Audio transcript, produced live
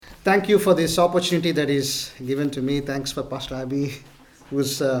Thank you for this opportunity that is given to me. Thanks for Pastor Abby,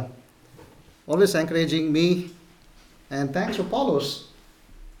 who's always encouraging me. And thanks for Paulos,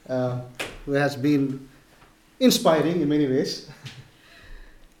 who has been inspiring in many ways.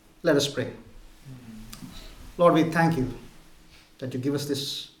 Let us pray. Lord, we thank you that you give us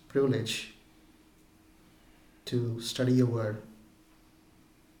this privilege to study your word.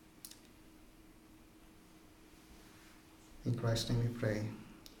 In Christ's name we pray.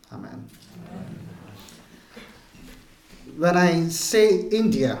 Amen. When I say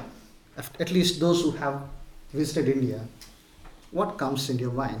India, at least those who have visited India, what comes in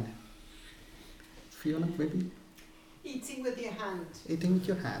your mind? Fiona, maybe? Eating with your hand. Eating with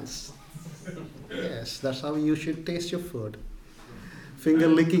your hands. Yes, that's how you should taste your food. Finger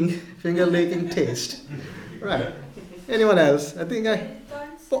licking taste. Right. Anyone else? I think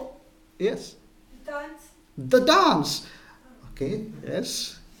Dance. Oh, yes. Dance. The dance. Okay.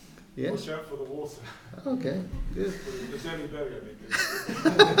 Yes. Yes. Watch out for the water. Okay. Good. It's only very good.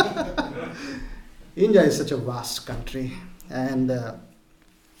 India is such a vast country, and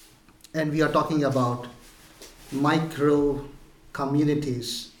we are talking about micro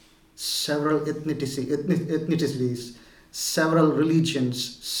communities, several ethnicities, several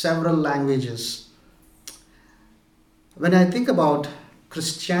religions, several languages. When I think about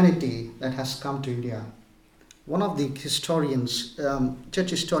Christianity that has come to India, one of the historians,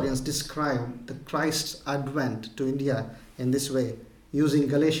 church historians, describe the Christ's advent to India in this way, using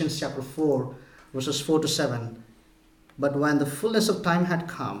Galatians chapter 4, verses 4 to 7. But when the fullness of time had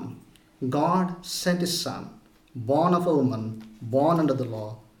come, God sent his Son, born of a woman, born under the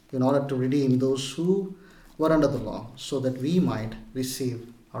law, in order to redeem those who were under the law, so that we might receive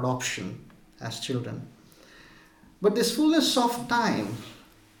adoption as children. But this fullness of time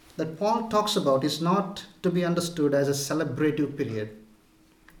that Paul talks about is not to be understood as a celebrative period.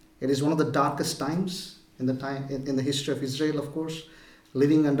 It is one of the darkest times in the history of Israel, of course,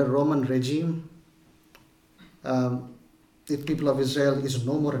 living under Roman regime. The people of Israel is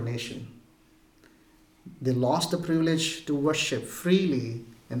no more a nation. They lost the privilege to worship freely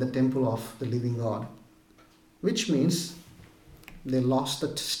in the temple of the living God, which means they lost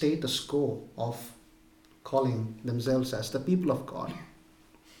the status quo of calling themselves as the people of God.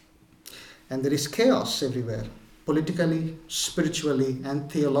 And there is chaos everywhere, politically, spiritually, and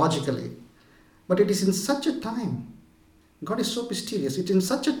theologically. But it is in such a time, God is so mysterious, it's in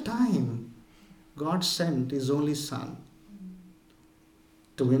such a time God sent his only Son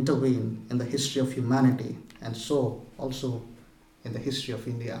to intervene in the history of humanity, and so also in the history of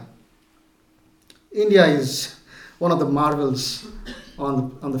India. India is one of the marvels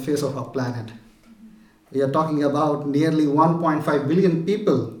on the face of our planet. We are talking about nearly 1.5 billion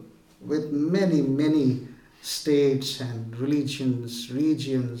people with many, many states and religions,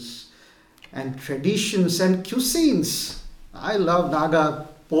 regions, and traditions and cuisines. I love Naga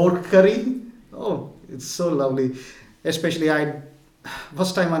pork curry. Oh, it's so lovely. Especially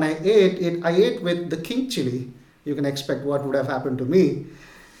first time when I ate with the king chili. You can expect what would have happened to me.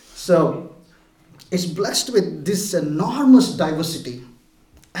 So it's blessed with this enormous diversity.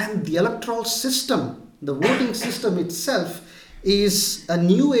 And the electoral system, the voting system itself, is a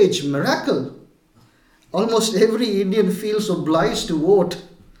new age miracle. Almost every Indian feels obliged to vote.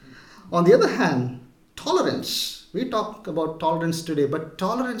 On the other hand, tolerance. We talk about tolerance today, but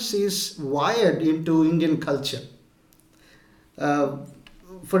tolerance is wired into Indian culture.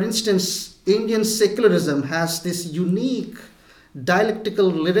 For instance, Indian secularism has this unique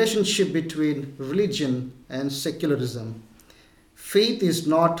dialectical relationship between religion and secularism. Faith is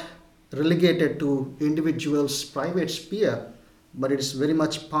not relegated to individuals' private sphere, but it is very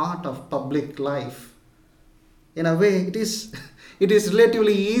much part of public life. In a way, it is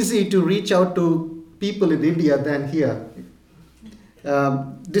relatively easy to reach out to people in India than here.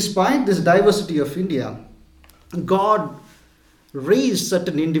 Despite this diversity of India, God raised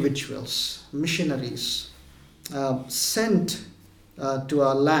certain individuals, missionaries, sent to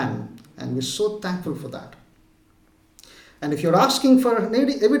our land, and we're so thankful for that. And if you're asking for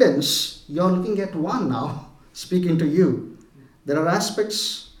evidence, you're looking at one now, speaking to you. There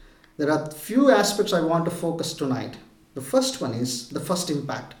are few aspects I want to focus tonight. The first one is the first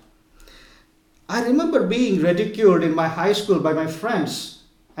impact. I remember being ridiculed in my high school by my friends,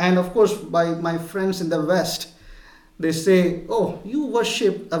 and of course by my friends in the West. They say, oh, you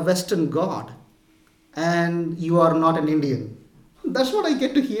worship a Western God and you are not an Indian. That's what I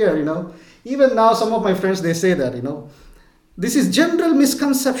get to hear, Even now, some of my friends, they say that, This is general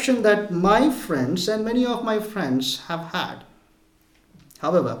misconception that my friends and many of my friends have had.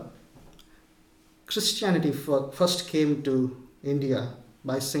 However, Christianity first came to India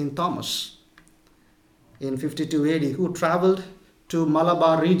by St. Thomas in 52 AD, who traveled to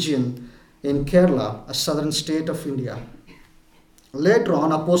Malabar region in Kerala, a southern state of India. Later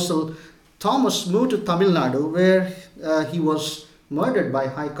on, Apostle Thomas moved to Tamil Nadu, where he was murdered by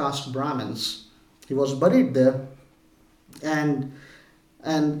high caste Brahmins. He was buried there, and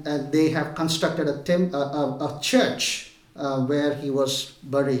they have constructed a church where he was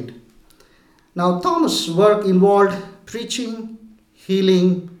buried. Now, Thomas' work involved preaching,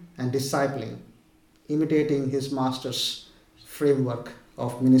 healing, and discipling, imitating his master's framework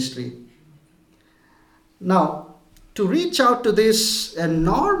of ministry. Now, to reach out to this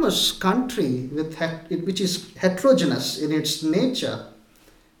enormous country which is heterogeneous in its nature,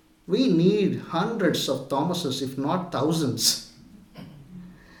 we need hundreds of Thomases, if not thousands.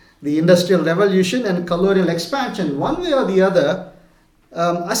 The Industrial Revolution and colonial expansion, one way or the other,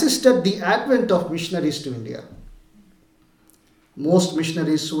 assisted the advent of missionaries to India. Most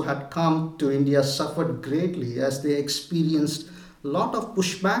missionaries who had come to India suffered greatly as they experienced a lot of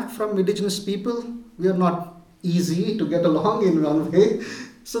pushback from indigenous people. We are not easy to get along in one way.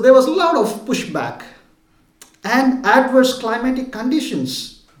 So there was a lot of pushback and adverse climatic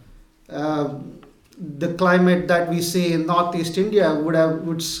conditions. The climate that we see in Northeast India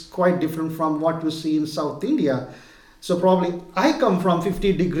was quite different from what we see in South India. So probably I come from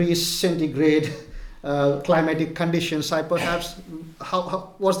 50 degrees centigrade climatic conditions. I perhaps,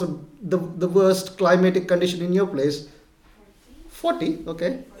 how was the worst climatic condition in your place? 40,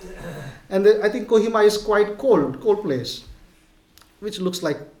 okay. And I think Kohima is quite cold place, which looks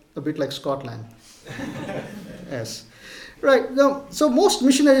like a bit like Scotland. Yes, right. Now, so most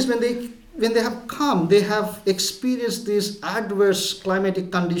missionaries, when they have come, they have experienced these adverse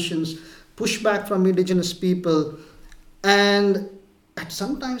climatic conditions, pushback from indigenous people, and at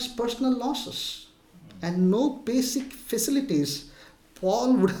sometimes personal losses, and no basic facilities.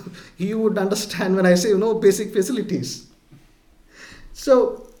 Paul you would understand when I say no basic facilities.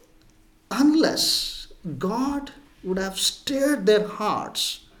 So, unless God would have stirred their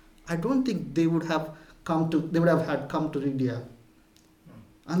hearts, I don't think they would have come to India.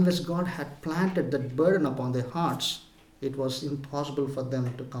 Unless God had planted that burden upon their hearts, it was impossible for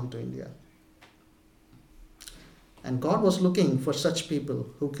them to come to India. And God was looking for such people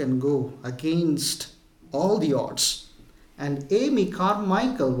who can go against all the odds. And Amy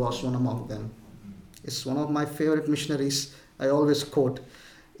Carmichael was one among them. It's one of my favorite missionaries. I always quote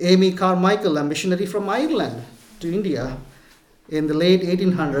Amy Carmichael, a missionary from Ireland to India in the late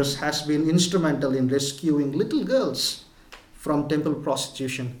 1800s, has been instrumental in rescuing little girls from temple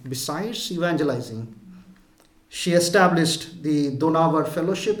prostitution. Besides evangelizing, she established the Donavar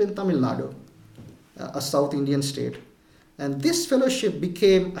Fellowship in Tamil Nadu, a South Indian state. And this fellowship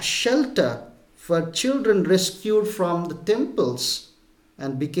became a shelter for children rescued from the temples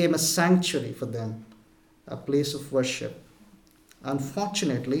and became a sanctuary for them, a place of worship.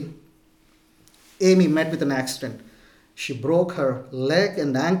 Unfortunately, Amy met with an accident. She broke her leg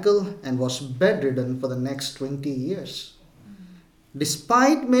and ankle and was bedridden for the next 20 years.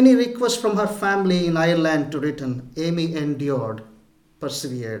 Despite many requests from her family in Ireland to return, Amy endured,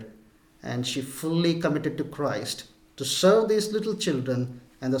 persevered, and she fully committed to Christ to serve these little children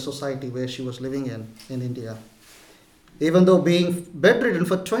and the society where she was living in India. Even though being bedridden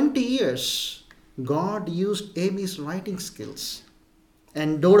for 20 years, God used Amy's writing skills,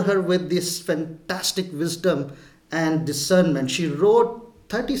 endowed her with this fantastic wisdom and discernment. She wrote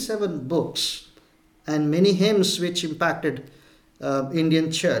 37 books and many hymns which impacted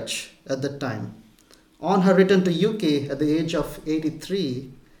Indian church at that time. On her return to UK at the age of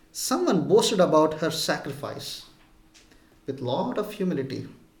 83, someone boasted about her sacrifice. With a lot of humility,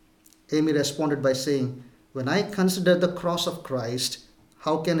 Amy responded by saying, "When I consider the cross of Christ,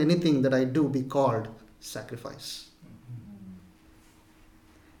 how can anything that I do be called sacrifice?"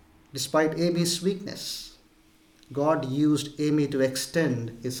 Despite Amy's weakness, God used Amy to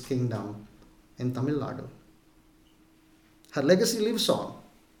extend his kingdom in Tamil Nadu. Her legacy lives on.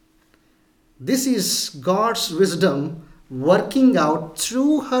 This is God's wisdom working out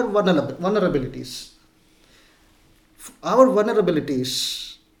through her vulnerabilities. Our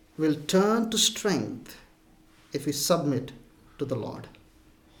vulnerabilities will turn to strength if we submit to the Lord.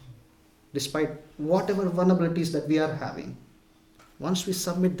 Despite whatever vulnerabilities that we are having, once we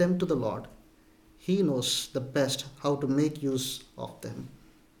submit them to the Lord, He knows the best how to make use of them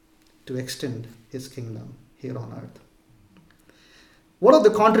to extend His kingdom here on earth. One of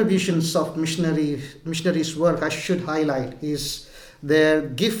the contributions of missionaries' work I should highlight is their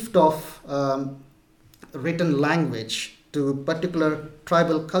gift of written language to particular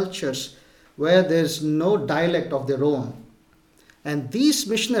tribal cultures where there's no dialect of their own. And these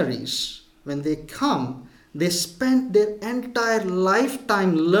missionaries, when they come, they spend their entire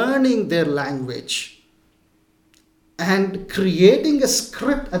lifetime learning their language and creating a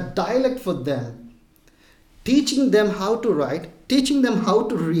script, a dialect for them, teaching them how to write, teaching them how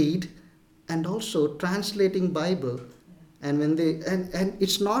to read, and also translating Bible. And when they and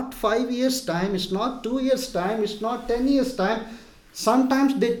it's not 5 years time, it's not 2 years time, it's not 10 years time.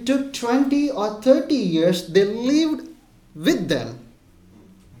 Sometimes they took 20 or 30 years. They lived with them,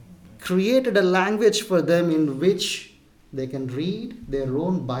 created a language for them in which they can read their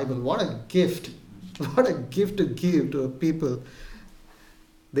own Bible. What a gift! What a gift to give to a people.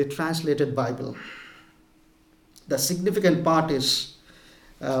 They translated Bible. The significant part is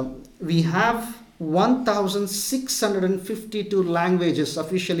we have 1,652 languages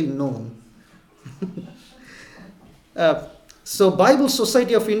officially known. So Bible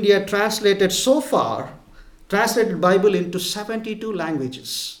Society of India translated Bible into 72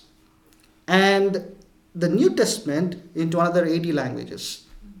 languages. And the New Testament into another 80 languages.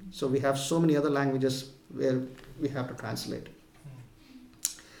 So we have so many other languages where we have to translate.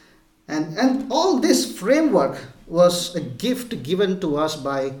 And all this framework was a gift given to us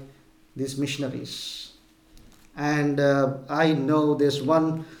by these missionaries. And I know there's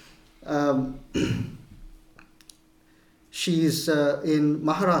one, she's in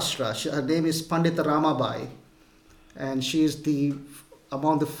Maharashtra. Her name is Pandita Ramabai. And she is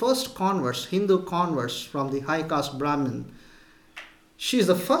among the first converts, Hindu converts from the high caste Brahmin. She is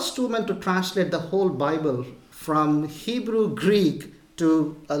the first woman to translate the whole Bible from Hebrew, Greek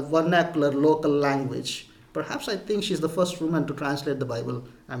to a vernacular local language. Perhaps I think she's the first woman to translate the Bible.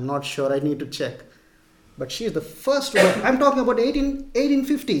 I'm not sure, I need to check. But she is the first woman. I'm talking about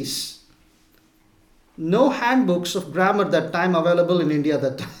 1850s. No handbooks of grammar that time available in India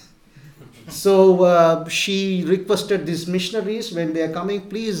that time. So she requested these missionaries, when they are coming,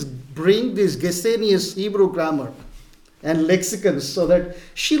 please bring this Gesenius Hebrew grammar and lexicons, so that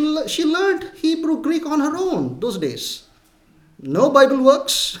she learned Hebrew, Greek on her own those days. No Bible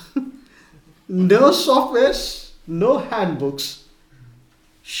works, no softwares, no handbooks.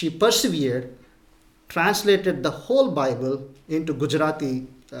 She persevered, translated the whole Bible into Gujarati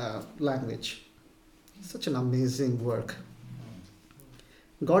language. Such an amazing work.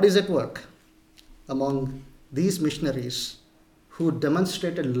 God is at work among these missionaries who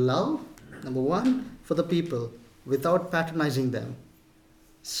demonstrated love, number one, for the people without patronizing them,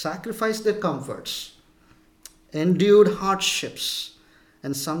 sacrificed their comforts, endured hardships,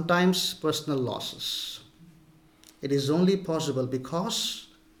 and sometimes personal losses. It is only possible because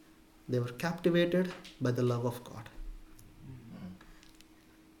they were captivated by the love of God.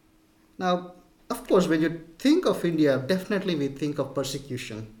 Now, of course, when you think of India, definitely we think of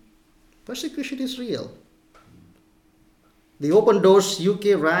persecution. Persecution is real. The Open Doors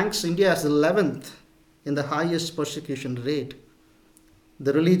UK ranks India as 11th in the highest persecution rate.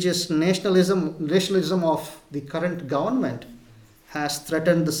 The religious nationalism of the current government has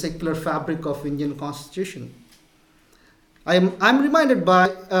threatened the secular fabric of Indian constitution. I'm reminded by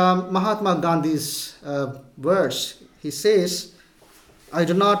Mahatma Gandhi's words. He says, I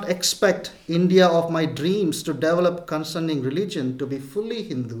do not expect India of my dreams to develop concerning religion to be fully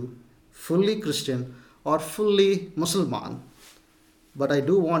Hindu, fully Christian, or fully Muslim, but I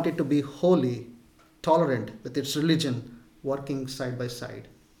do want it to be holy, tolerant with its religion, working side by side.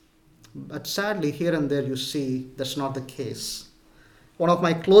 But sadly, here and there you see that's not the case. One of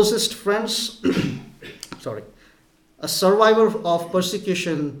my closest friends, a survivor of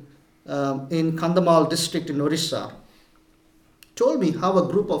persecution in Kandhamal district in Orissa, told me how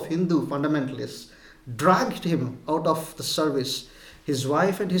a group of Hindu fundamentalists dragged him out of the service, his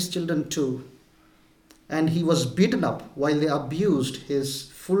wife and his children too, and he was beaten up while they abused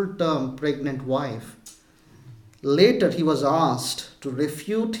his full-term pregnant wife. Later, he was asked to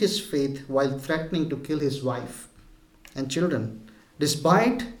refute his faith while threatening to kill his wife and children.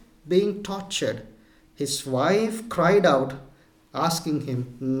 Despite being tortured, his wife cried out, asking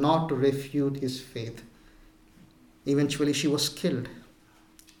him not to refute his faith. Eventually, she was killed.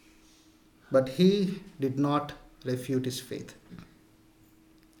 But he did not refute his faith.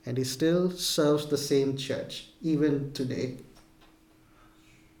 And he still serves the same church, even today.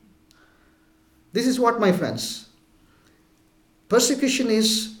 This is what, my friends, persecution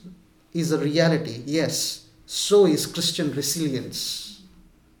is a reality. Yes, so is Christian resilience.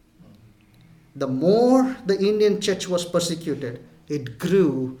 The more the Indian church was persecuted, it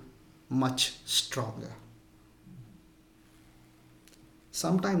grew much stronger.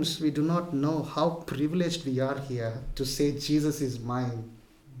 Sometimes we do not know how privileged we are here to say Jesus is mine.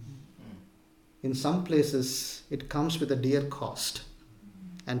 in some places it comes with a dear cost,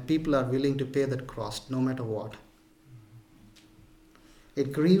 and people are willing to pay that cost no matter what.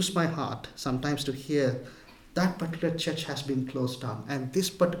 It grieves my heart sometimes to hear that particular church has been closed down and this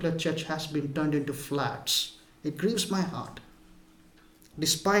particular church has been turned into flats. It grieves my heart.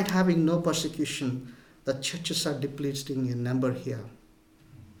 Despite having no persecution, the churches are depleting in number here.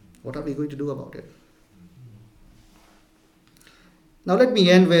 What are we going to do about it? Now let me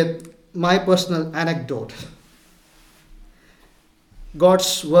end with my personal anecdote.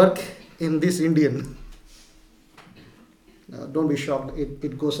 God's work in this Indian. Don't be shocked.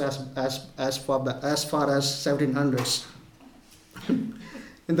 It goes as far as 1700s.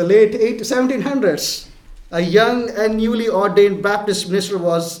 In the late 1700s, a young and newly ordained Baptist minister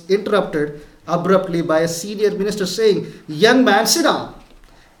was interrupted abruptly by a senior minister saying, "Young man, sit down.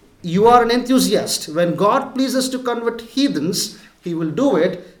 You are an enthusiast. When God pleases to convert heathens, he will do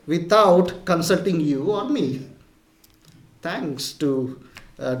it without consulting you or me." Thank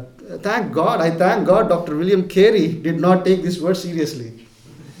God, I thank God Dr. William Carey did not take this word seriously.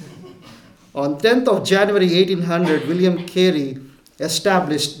 On 10th of January 1800, William Carey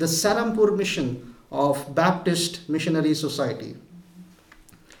established the Serampore mission of Baptist Missionary Society.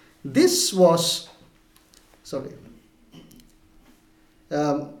 This was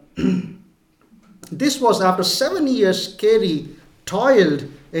after 7 years Carey toiled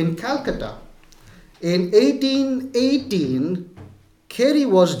in Calcutta. In 1818, Carey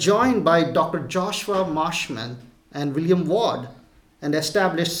was joined by Dr. Joshua Marshman and William Ward and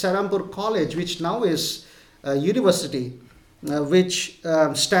established Serampore College, which now is a university, which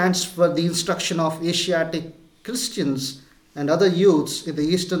stands for the instruction of Asiatic Christians and other youths in the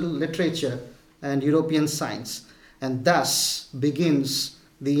Eastern literature and European science. And thus begins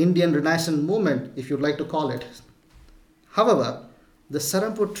the Indian Renaissance movement, if you'd like to call it. However, the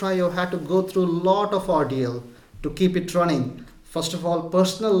Serampore trio had to go through a lot of ordeal to keep it running. First of all,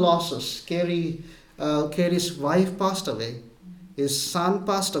 personal losses. Carey's wife passed away, his son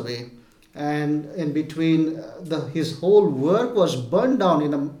passed away, and in between, his whole work was burned down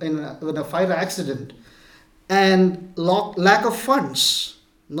in a fire accident. And lack of funds,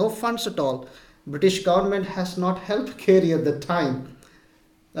 no funds at all. British government has not helped Carey at the time,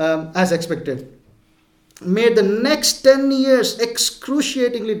 as expected. Made the next 10 years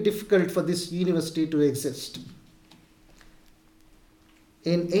excruciatingly difficult for this university to exist.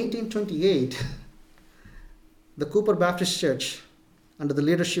 In 1828, the Cupar Baptist Church, under the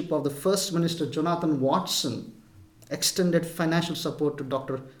leadership of the first minister Jonathan Watson, extended financial support to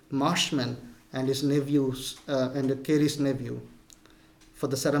Dr. Marshman and his nephews and Carey's nephew for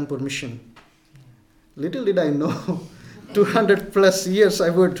the Serampore mission. Little did I know, 200 plus years I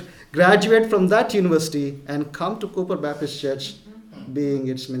would graduate from that university and come to Cupar Baptist Church being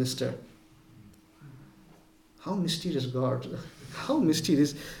its minister. How mysterious God. How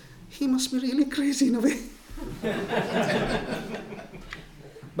mysterious. He must be really crazy in a way.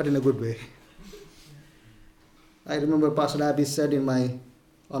 But in a good way. I remember Pastor Abby said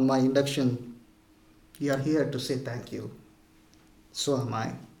on my induction, "You are here to say thank you." So am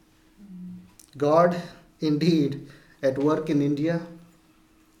I. God indeed at work in India,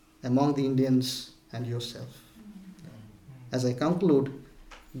 among the Indians and yourself. As I conclude,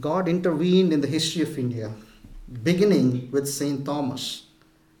 God intervened in the history of India, beginning with St. Thomas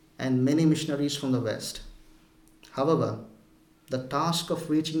and many missionaries from the West. However, the task of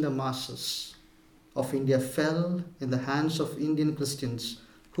reaching the masses of India fell in the hands of Indian Christians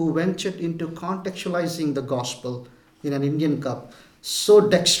who ventured into contextualizing the gospel in an Indian cup, so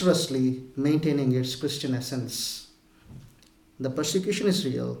dexterously maintaining its Christian essence. The persecution is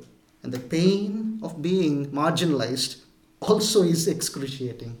real, and the pain of being marginalized also is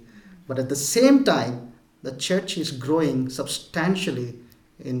excruciating. But at the same time, the church is growing substantially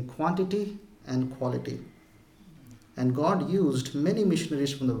in quantity and quality. And God used many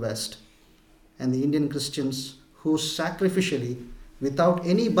missionaries from the West and the Indian Christians who sacrificially, without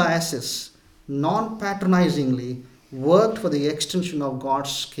any biases, non-patronizingly, worked for the extension of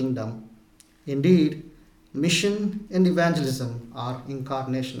God's kingdom. Indeed, mission and evangelism are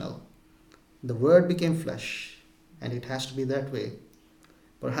incarnational. The Word became flesh, and it has to be that way.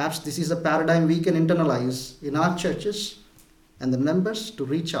 Perhaps this is a paradigm we can internalize in our churches and the members to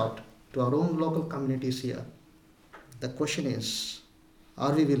reach out to our own local communities here. The question is,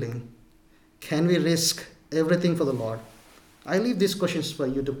 are we willing? Can we risk everything for the Lord? I leave these questions for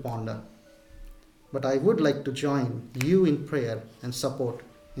you to ponder. But I would like to join you in prayer and support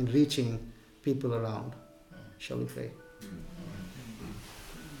in reaching people around. Shall we pray?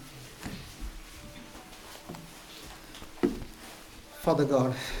 Father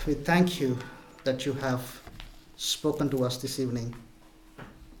God, we thank you that you have spoken to us this evening.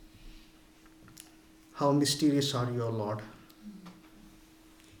 How mysterious are you, O Lord,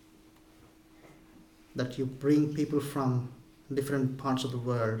 that you bring people from different parts of the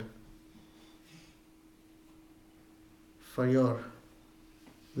world for your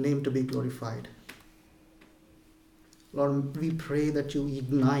name to be glorified. Lord, we pray that you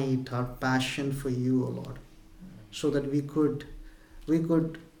ignite our passion for you, O Lord, so that we could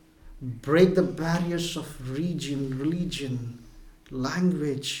break the barriers of region, religion,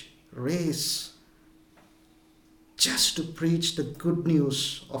 language, race, just to preach the good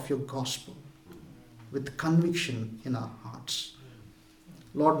news of your gospel with conviction in our hearts.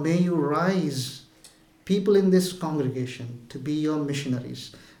 Lord, may you rise people in this congregation to be your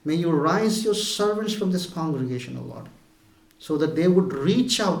missionaries. May you rise your servants from this congregation, O Lord, so that they would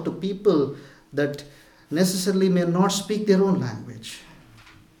reach out to people that necessarily may not speak their own language.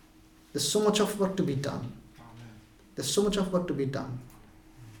 There's so much of work to be done. There's so much of work to be done.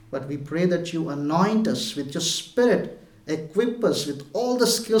 But we pray that you anoint us with your Spirit, equip us with all the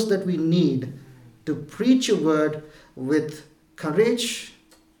skills that we need to preach your word with courage,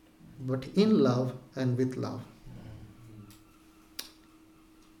 but in love and with love.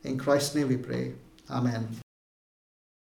 In Christ's name we pray. Amen.